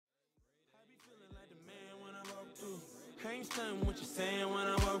ain't stunned what you're saying when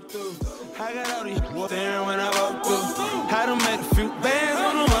I walk through. I got all these staring when I walk through. Had to make a few bands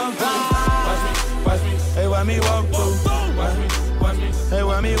on the walk through. Watch me, hey, watch me walk through. Watch me, hey,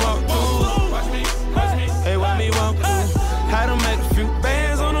 watch me walk through. Watch me, hey, watch me walk through. Had to make a few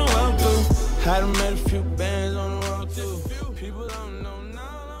bands on the walk through. Had to make a few bands on the walk through. People don't know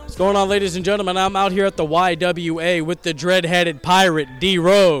now. What's going on, ladies and gentlemen? I'm out here at the YWA with the dread-headed pirate,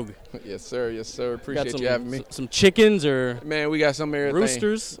 D-Rogue. Yes, sir. Yes, sir. Appreciate you having me. Some chickens or man, we got some everything.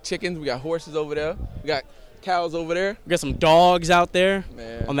 Roosters, chickens. We got horses over there. We got cows over there. We got some dogs out there,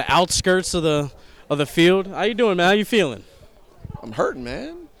 man, on the outskirts of the field. How you doing, man? How you feeling? I'm hurting,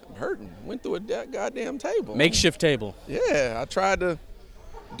 man. I'm hurting. Went through a goddamn table. Makeshift table. Yeah, I tried to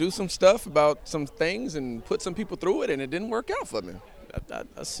do some stuff about some things and put some people through it, and it didn't work out for me.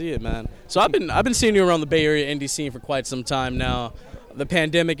 I see it, man. So I've been seeing you around the Bay Area indie scene for quite some time now. The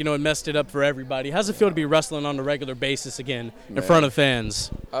pandemic, it messed it up for everybody. How's it feel to be wrestling on a regular basis again in front of fans?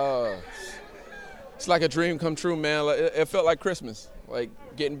 It's like a dream come true, man. It felt like Christmas, like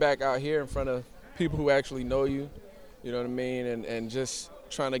getting back out here in front of people who actually know you, you know what I mean, and just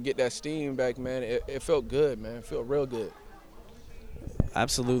trying to get that steam back, man. It felt good, man. It felt real good.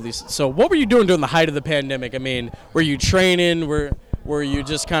 Absolutely. So what were you doing during the height of the pandemic? I mean, were you training? Were you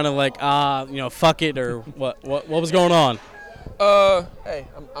just kind of like, fuck it, or what was going on? Hey,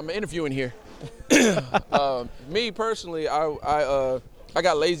 I'm interviewing here. Me personally, I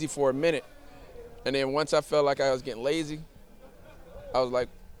got lazy for a minute, and then once I felt like I was getting lazy, I was like,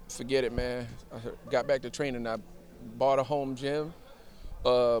 forget it, man. I got back to training. I bought a home gym,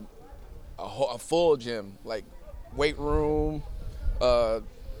 a full gym, like weight room,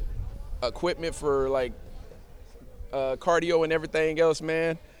 equipment for like cardio and everything else,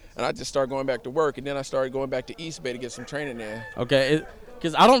 man. And I just started going back to work, and then I started going back to East Bay to get some training there. Okay,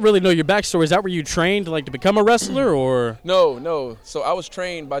 because I don't really know your backstory. Is that where you trained to become a wrestler, or? No. So I was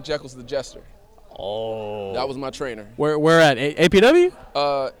trained by Jekyll's the Jester. Oh. That was my trainer. Where at?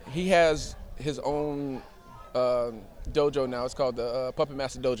 APW? He has his own dojo now. It's called the Puppet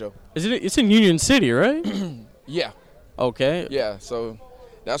Master Dojo. It's in Union City, right? Yeah. Okay. Yeah, so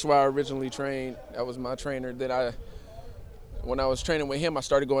that's where I originally trained. That was my trainer. Then when I was training with him, I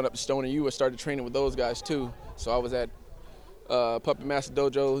started going up to Stoner U. I started training with those guys too. So I was at Puppet Master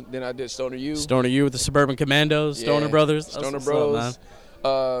Dojo. Then I did Stoner U. Stoner U with the Suburban Commandos, yeah. Stoner Brothers. Stoner Bros.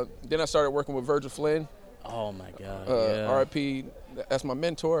 Then I started working with Virgil Flynn. Oh my God. RIP. That's my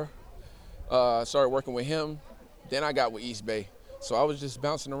mentor. Started working with him. Then I got with East Bay. So I was just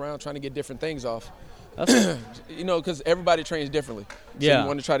bouncing around trying to get different things off. Because everybody trains differently. So yeah. You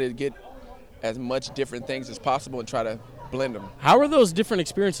want to try to get as much different things as possible and try to blend them. How are those different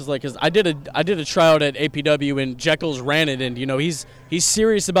experiences like? Because I did a tryout at APW and Jekyll's ran it, and he's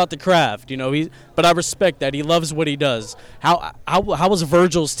serious about the craft. But I respect that he loves what he does. How was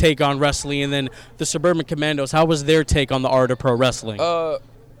Virgil's take on wrestling, and then the Suburban Commandos? How was their take on the art of pro wrestling?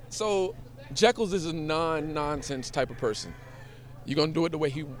 So Jekyll's is a non-nonsense type of person. You're gonna do it the way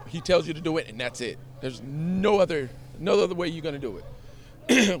he tells you to do it, and that's it. There's no other way you're gonna do it.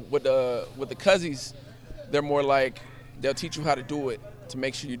 With the Cuzzies, they're more like they'll teach you how to do it to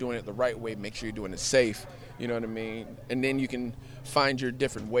make sure you're doing it the right way, make sure you're doing it safe. You know what I mean? And then you can find your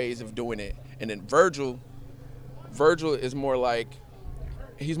different ways of doing it. And then Virgil is more like,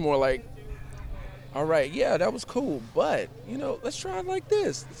 all right, yeah, that was cool, but let's try it like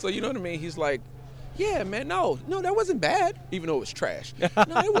this. So you know what I mean? He's like, yeah, man, no, that wasn't bad, even though it was trash.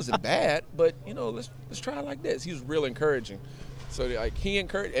 No, it wasn't bad, but let's try it like this. He was real encouraging. So he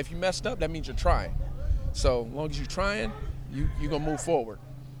encouraged. If you messed up, that means you're trying. So as long as you're trying, you're gonna move forward.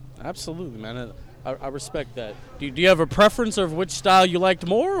 Absolutely, man. I respect that. Do you have a preference of which style you liked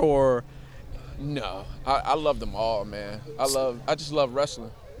more, or? No, I love them all, man. I just love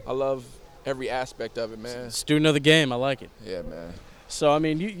wrestling. I love every aspect of it, man. Student of the game. I like it. Yeah, man. So, I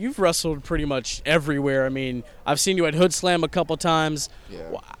mean, you've wrestled pretty much everywhere. I mean, I've seen you at Hood Slam a couple times.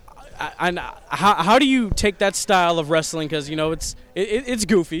 Yeah. How do you take that style of wrestling? Because, it's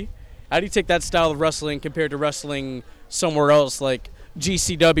goofy. How do you take that style of wrestling compared to wrestling somewhere else like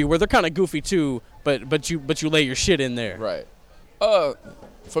GCW, where they're kind of goofy too, but you lay your shit in there? Right.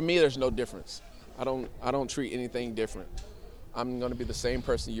 For me, there's no difference. I don't treat anything different. I'm going to be the same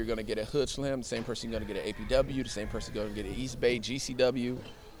person you're going to get at Hood Slam, the same person you're going to get at APW, the same person you're going to get at East Bay, GCW,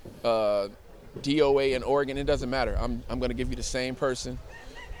 DOA in Oregon. It doesn't matter. I'm going to give you the same person,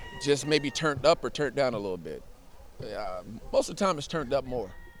 just maybe turned up or turned down a little bit. Most of the time it's turned up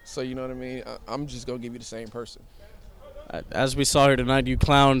more. So you know what I mean? I'm just going to give you the same person. As we saw here tonight, you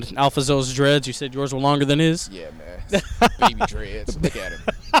clowned Alphazo's dreads. You said yours were longer than his. Yeah, man. Baby dreads. Look at him.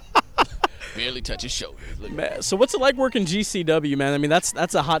 barely touch his shoulder. Man, so what's it like working GCW, man? I mean,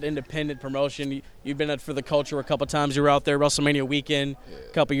 that's a hot independent promotion. You've been at For the Culture a couple times. You were out there WrestleMania weekend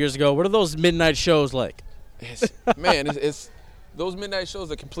a couple years ago. What are those midnight shows like? It's those midnight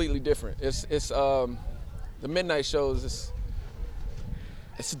shows are completely different. It's the midnight shows.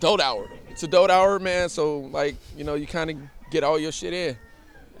 It's adult hour. It's adult hour, man. So like you kind of get all your shit in.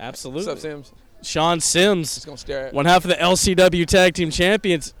 Absolutely. What's up, Sims? Sean Sims, Just gonna stare at one half of the LCW Tag Team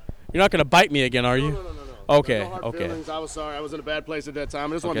Champions. You're not gonna bite me again, are you? No. Okay, No hard okay. feelings. I was sorry. I was in a bad place at that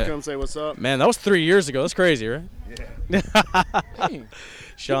time. I just wanted to come say what's up. Man, that was 3 years ago. That's crazy, right? Yeah. Dang.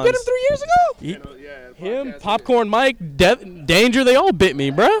 Sean, You bit him 3 years ago? Him, Popcorn Mike, Danger, they all bit me,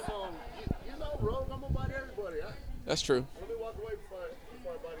 bruh. You know, bro, I'm gonna bite everybody. That's true. Let me walk away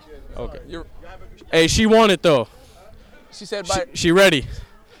before I bite again. Okay. You're, Hey, she won it though. she said bye. She ready.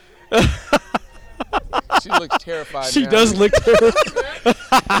 She looks terrified. She now. does look terrible.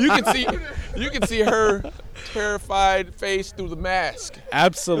 You can see her terrified face through the mask.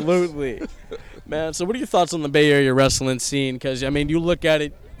 Absolutely. Man, so what are your thoughts on the Bay Area wrestling scene? Because, I mean, you look at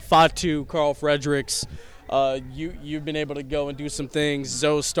it, Fatu, Carl Fredericks, you've been able to go and do some things.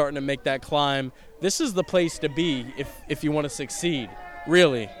 Zoe's starting to make that climb. This is the place to be if you want to succeed,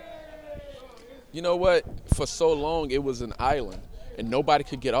 really. You know what? For so long, it was an island, and nobody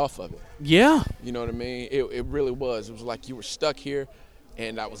could get off of it. Yeah. You know what I mean? It really was. It was like you were stuck here,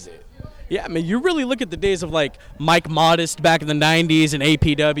 and that was it. Yeah, I mean, you really look at the days of, like, Mike Modest back in the 90s and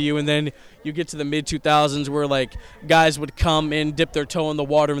APW, and then you get to the mid-2000s where, like, guys would come in, dip their toe in the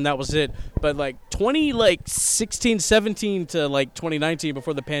water, and that was it. But, like, 2016, 17 to, like, 2019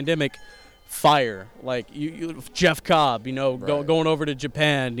 before the pandemic, fire. Like, you Jeff Cobb, Right. going over to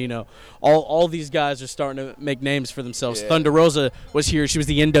Japan, all these guys are starting to make names for themselves. Yeah. Thunder Rosa was here. She was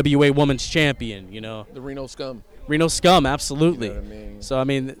the NWA Women's Champion, The Reno Scum. Reno Scum, absolutely. You know what I mean? So, I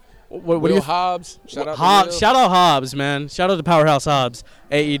mean, what do Will you Hobbs. Shout out to Hobbs, Will. shout out Hobbs, man. Shout out to Powerhouse Hobbs,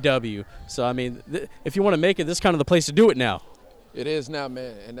 AEW. So, I mean, if you want to make it, this is kind of the place to do it now. It is now,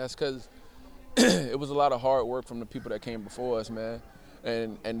 man, and that's because it was a lot of hard work from the people that came before us, man.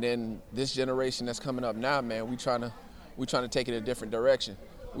 And then this generation that's coming up now, man, we trying to take it a different direction.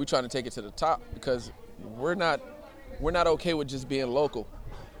 We trying to take it to the top because we're not okay with just being local.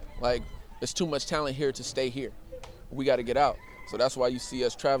 Like, there's too much talent here to stay here. We got to get out. So that's why you see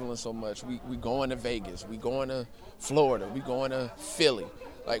us traveling so much. We going to Vegas, we going to Florida, we going to Philly.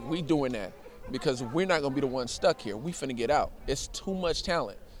 Like, we doing that because we're not gonna be the ones stuck here. We finna get out. It's too much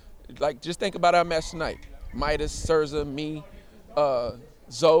talent. Like, just think about our match tonight. Midas, Serza, me,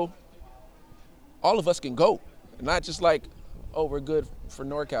 Zoe, all of us can go. Not just like, oh, we're good for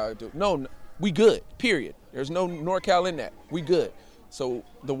NorCal. No, we good, period. There's no NorCal in that. We good. So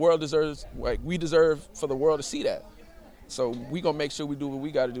the world deserves, like, we deserve for the world to see that. So we gonna make sure we do what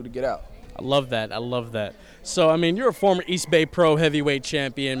we gotta do to get out. I love that. So, I mean, you're a former East Bay Pro Heavyweight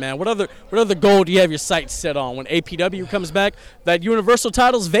Champion, man. What other goal do you have your sights set on? When APW comes back, that Universal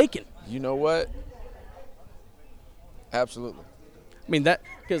title's vacant. You know what? Absolutely. I mean, that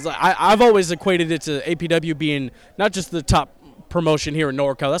because I've always equated it to APW being not just the top promotion here in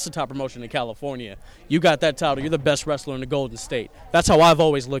NorCal. That's the top promotion in California. You got that title. You're the best wrestler in the Golden State. That's how I've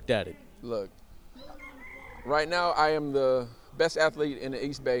always looked at it. Look, right now I am the best athlete in the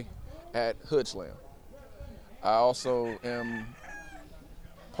East Bay at Hood Slam. I also am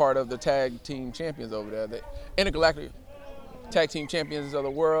part of the tag team champions over there, the intergalactic tag team champions of the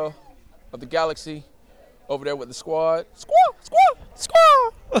world, of the galaxy, over there with the squad. Squad.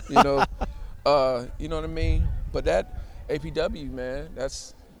 You know what I mean? But that APW, man,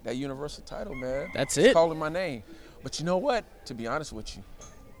 that's that universal title, man. That's It's it. calling my name. But you know what? To be honest with you,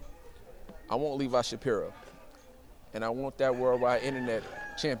 I want Levi Shapiro, and I want that Worldwide Internet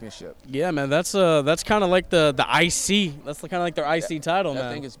Championship. Yeah, man, that's kind of like the IC. That's kind of like their IC title, man.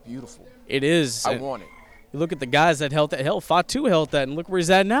 That thing is beautiful. It is. I And want it. you look at the guys that held that. Hell, Fatu held that, and look where he's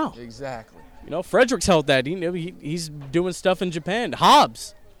at now. Exactly. Fredericks held that. He's doing stuff in Japan.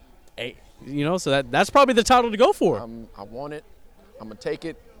 Hobbs, hey, so that's probably the title to go for. I want it. I'm gonna take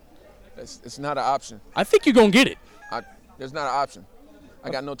it. It's not an option. I think you're gonna get it. There's not an option. I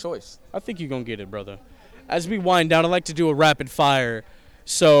got no choice. I think you're gonna get it, brother. As we wind down, I'd like to do a rapid fire.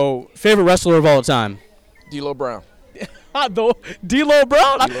 So, favorite wrestler of all time? D'Lo Brown. D'Lo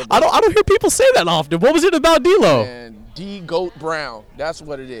Brown. I don't hear people say that often. What was it about D'Lo? And D-Goat Brown. That's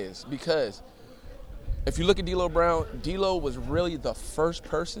what it is. Because if you look at D'Lo Brown, D'Lo was really the first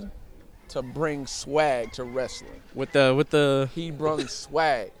person to bring swag to wrestling. With the He brought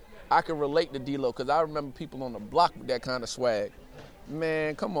swag. I can relate to D'Lo because I remember people on the block with that kind of swag.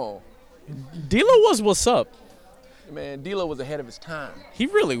 Man, come on. D'Lo was what's up. Man, D'Lo was ahead of his time. He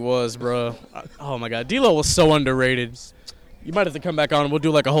really was, bro. Oh my God, D'Lo was so underrated. You might have to come back on and we'll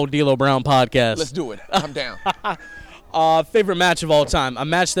do like a whole D'Lo Brown podcast. Let's do it. I'm down. Favorite match of all time? A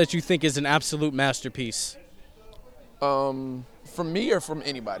match that you think is an absolute masterpiece? From me or from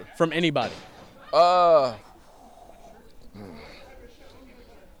anybody? From anybody.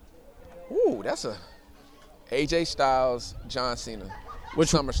 Ooh, that's a AJ Styles, John Cena. Which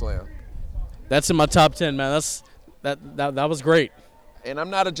SummerSlam. That's in my top 10, man. That was great. And I'm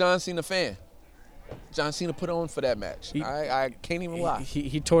not a John Cena fan. John Cena put on for that match. I can't even lie.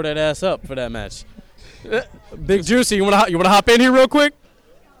 He tore that ass up for that match. Big Juicy, you wanna hop in here real quick?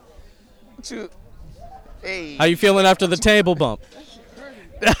 Hey. How you feeling after the table bump?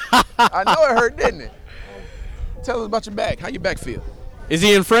 I know it hurt, didn't it? Tell us about your back. How your back feel? Is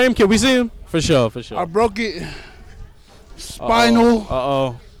he in frame? Can we see him? For sure. I broke it. Spinal.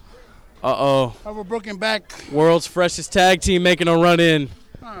 Uh-oh. I have a broken back. World's freshest tag team making a run in.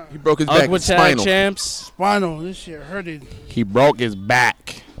 He broke his back. Tag Spinal. champs. Spinal. This shit hurted. He broke his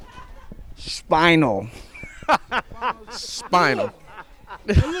back. Spinal. Spinal.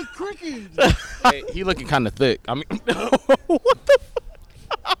 It look crooked. Hey, he looking kind of thick. I mean, What the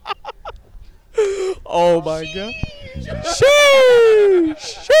Oh my God.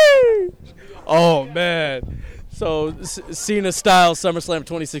 Sheesh. Oh man. So Cena Styles SummerSlam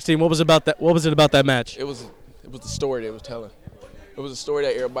 2016. What was it about that match? It was the story they was telling. It was a story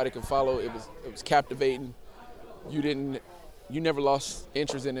that everybody could follow. It was captivating. You never lost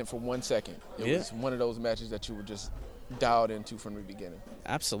interest in it for 1 second. It was one of those matches that you were just dialed into from the beginning.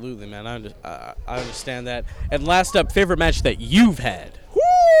 Absolutely, man. I understand that. And last up, favorite match that you've had? Woo!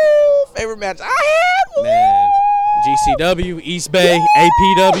 Favorite match I had? Woo! Man, GCW, East Bay,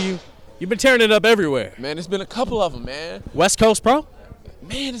 APW. You've been tearing it up everywhere. Man, it's been a couple of them, man. West Coast Pro?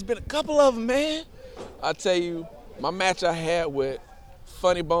 Man, it's been a couple of them, man. I tell you, my match I had with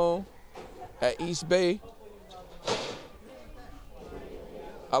Funny Bone at East Bay,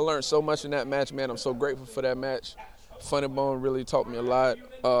 I learned so much in that match, man. I'm so grateful for that match. Funny Bone really taught me a lot.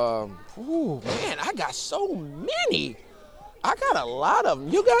 Man, I got so many. I got a lot of them.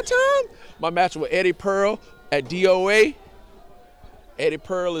 You got time? My match with Eddie Pearl at DOA. Eddie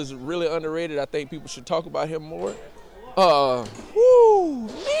Pearl is really underrated. I think people should talk about him more. Man,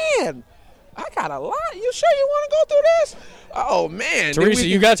 I got a lot. You sure you want to go through this? Oh, man. Teresa,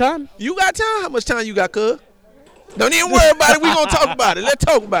 you got time? You got time? How much time you got, cuz? Don't even worry about it. We're going to talk about it. Let's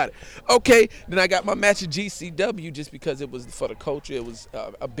talk about it. Okay, then I got my match at GCW just because it was for the culture. It was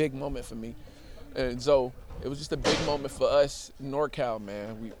a big moment for me. And so it was just a big moment for us, NorCal,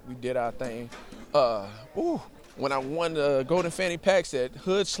 man. We did our thing. When I won the Golden Fanny Packs at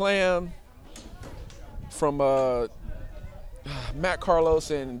Hood Slam from Matt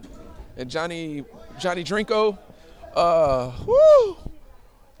Carlos and Johnny Drinko.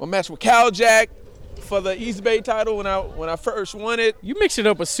 My match with Cal Jack for the East Bay title when I first won it. You mixed it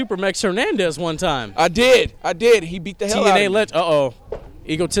up with Super Mex Hernandez one time. I did. He beat the hell out of me. Uh-oh.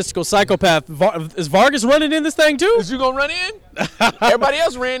 Egotistical psychopath. Is Vargas running in this thing too? Is you gonna run in? Everybody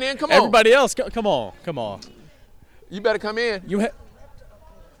else ran in. Come on. Everybody else, come on. You better come in.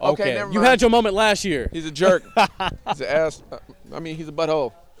 Okay, never mind. You had your moment last year. He's a jerk. He's an ass. He's a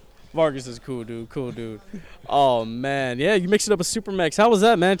butthole. Vargas is cool dude. Oh man, yeah, you mixed it up with Super Mex. How was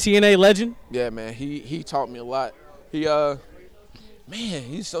that, man? TNA legend. Yeah, man. He taught me a lot. He's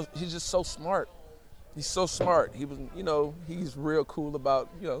just so smart. He's so smart. He was, he's real cool about,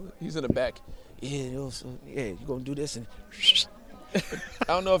 he's in the back. Yeah, you're gonna do this and. I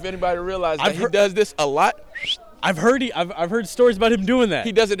don't know if anybody realized that he does this a lot. I've heard stories about him doing that.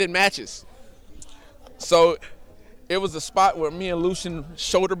 He does it in matches. So it was a spot where me and Lucian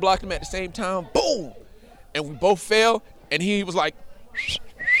shoulder blocked him at the same time. Boom! And we both fell, and he was like.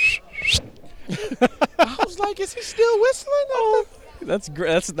 I was like, is he still whistling? Oh, that's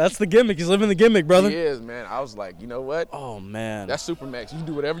great. That's the gimmick. He's living the gimmick, brother. He is, man. I was like, you know what? Oh man, that's Super Max. You can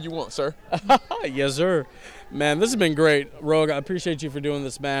do whatever you want, sir. Yes, sir. Man, this has been great, Rogue. I appreciate you for doing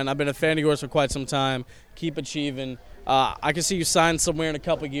this, man. I've been a fan of yours for quite some time. Keep achieving. I can see you signed somewhere in a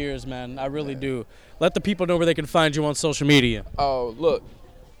couple years, man. I really do. Let the people know where they can find you on social media. Oh, look.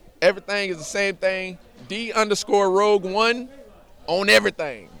 Everything is the same thing. D_Rogue1 on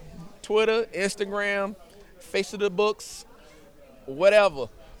everything. Twitter, Instagram, Face of the Books, whatever.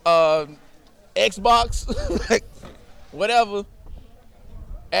 Xbox, whatever.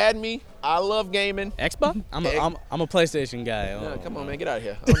 Add me. I love gaming. Xbox? I'm a PlayStation guy. Nah, come on, man. Get out of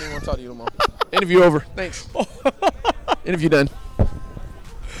here. I don't even want to talk to you no more. Interview over. Thanks. Interview done.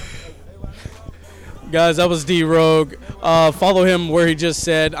 Guys, that was D-Rogue. Follow him where he just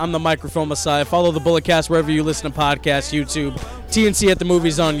said, I'm the Microphone Messiah. Follow the Bulletcast wherever you listen to podcasts, YouTube. TNC at the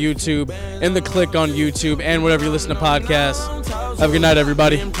Movies on YouTube. And The Click on YouTube. And wherever you listen to podcasts. Have a good night,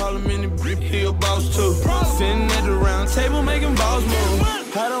 everybody. Sitting at the round table making balls move.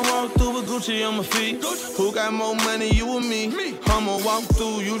 I don't walk through with Gucci on my feet. Who got more money, you or me? I'ma walk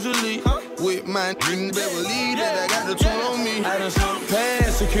through usually with my Beverly that I got the tool on me. I done snuck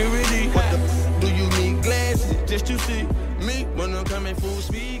past security. What the do you need glasses just to see me when I'm coming full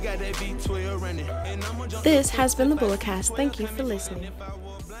speed? Got that V12 running. This has been the Bulletcast. Thank you for listening.